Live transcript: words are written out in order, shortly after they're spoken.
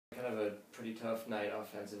kind of a pretty tough night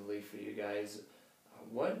offensively for you guys.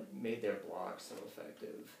 What made their block so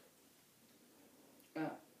effective?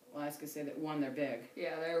 Well, I was going to say that, one, they're big.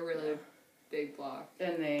 Yeah, they're a really big block.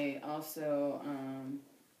 And they also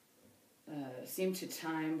seemed to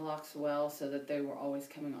time blocks well so that they were always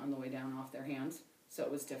coming on the way down off their hands. So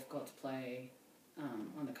it was difficult to play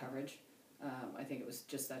on the coverage. I think it was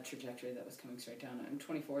just that trajectory that was coming straight down. And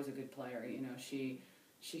 24 is a good player. You know, she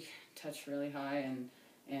touched really high,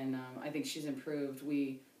 and I think she's improved.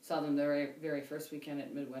 We saw them the very first weekend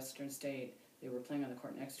at Midwestern State. They were playing on the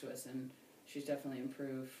court next to us, and she's definitely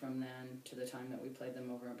improved from then to the time that we played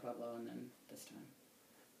them over in Pueblo and then this time.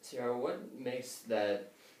 Sierra,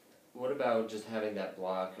 what about just having that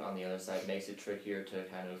block on the other side makes it trickier to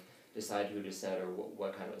kind of decide who to set or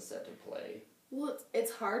what kind of a set to play? Well,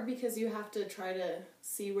 it's hard because you have to try to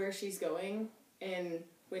see where she's going, and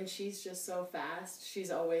when she's just so fast, she's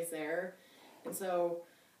always there. And so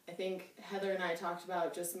I think Heather and I talked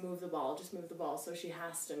about just move the ball, so she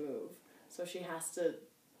has to move. So she has to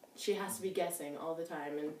be guessing all the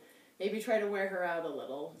time and maybe try to wear her out a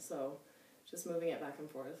little, so just moving it back and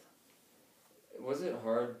forth. Was it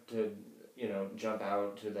hard to, jump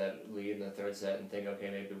out to that lead in the third set and think, okay,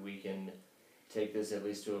 maybe we can take this at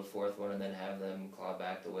least to a fourth one and then have them claw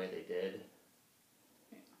back the way they did?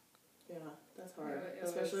 Yeah, that's hard.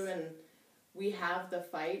 Especially when we have the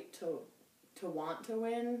fight to want to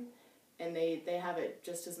win, and they have it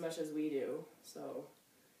just as much as we do. So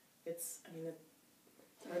it's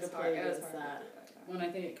hard to play against that. Well, and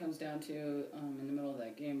I think it comes down to, in the middle of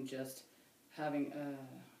that game, just having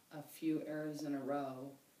a few errors in a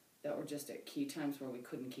row that were just at key times where we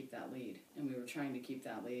couldn't keep that lead. And we were trying to keep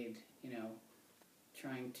that lead,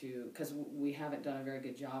 because we haven't done a very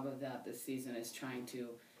good job of that this season, is trying to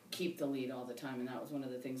keep the lead all the time. And that was one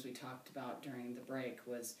of the things we talked about during the break,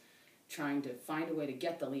 was trying to find a way to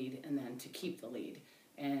get the lead and then to keep the lead.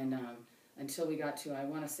 And until we got to, I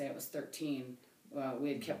want to say it was 13,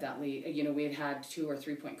 we had kept that lead. We had had 2 or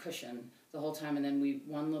 3 point cushion the whole time, and then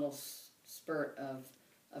one little spurt of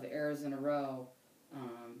errors in a row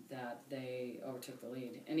that they overtook the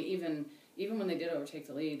lead. And even when they did overtake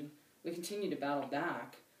the lead, we continued to battle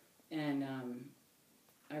back, and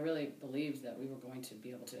I really believed that we were going to be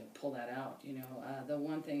able to pull that out. The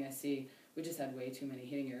one thing I see, we just had way too many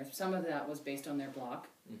hitting errors. Some of that was based on their block,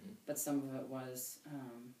 but some of it was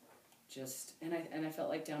just, and I felt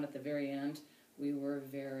like down at the very end, we were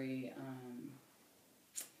very,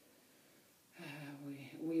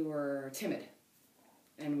 we were timid,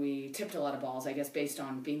 and we tipped a lot of balls, I guess, based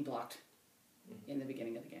on being blocked in the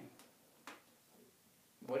beginning of the game.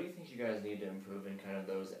 What do you think you guys need to improve in kind of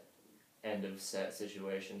those end of set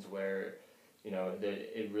situations where,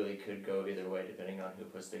 it really could go either way depending on who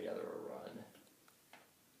puts together a run?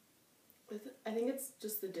 I think it's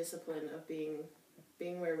just the discipline of being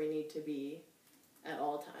where we need to be at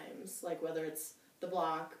all times, like whether it's the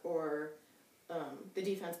block or the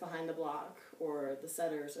defense behind the block or the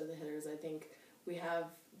setters or the hitters. I think we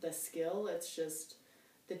have the skill. It's just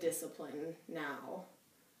the discipline now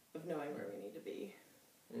of knowing where we need to be.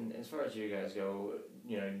 And as far as you guys go,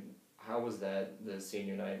 how was that, the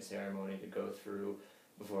senior night ceremony to go through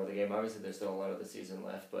before the game? Obviously, there's still a lot of the season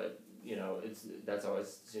left, but, that's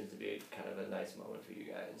always seems to be kind of a nice moment for you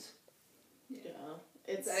guys. Yeah.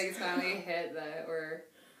 It's like it's finally hit that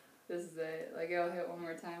this is it. Like, it'll hit one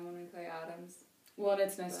more time when we play Adams. Well, and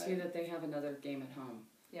it's nice, too, that they have another game at home.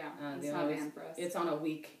 Yeah, it's not bad for us. It's on a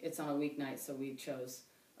weeknight, so we chose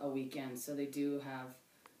a weekend. So they do have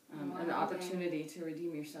an opportunity to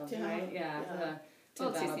redeem yourselves, right? Yeah. To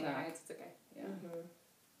battle back. It's okay. Yeah.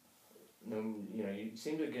 You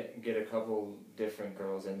seem to get a couple different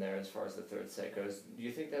girls in there as far as the third set goes. Do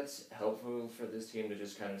you think that's helpful for this team to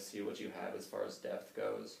just kind of see what you have as far as depth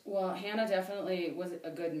goes? Well, Hannah definitely was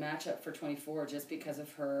a good matchup for 24 just because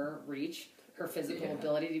of her reach, her physical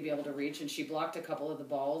ability to be able to reach, and she blocked a couple of the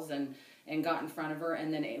balls and got in front of her,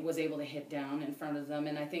 and then was able to hit down in front of them.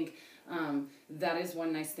 And I think that is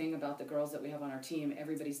one nice thing about the girls that we have on our team.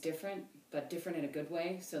 Everybody's different, but different in a good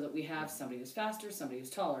way, so that we have somebody who's faster, somebody who's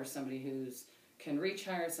taller, somebody who's can reach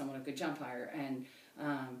higher, someone who could jump higher. And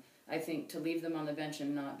I think to leave them on the bench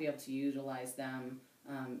and not be able to utilize them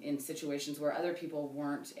in situations where other people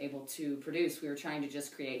weren't able to produce, we were trying to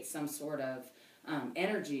just create some sort of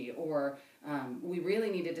energy, or we really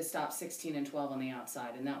needed to stop 16 and 12 on the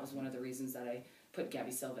outside, and that was one of the reasons that I put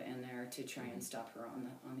Gabby Silva in there, to try and stop her on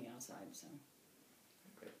the outside. So,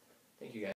 great. Thank you, guys.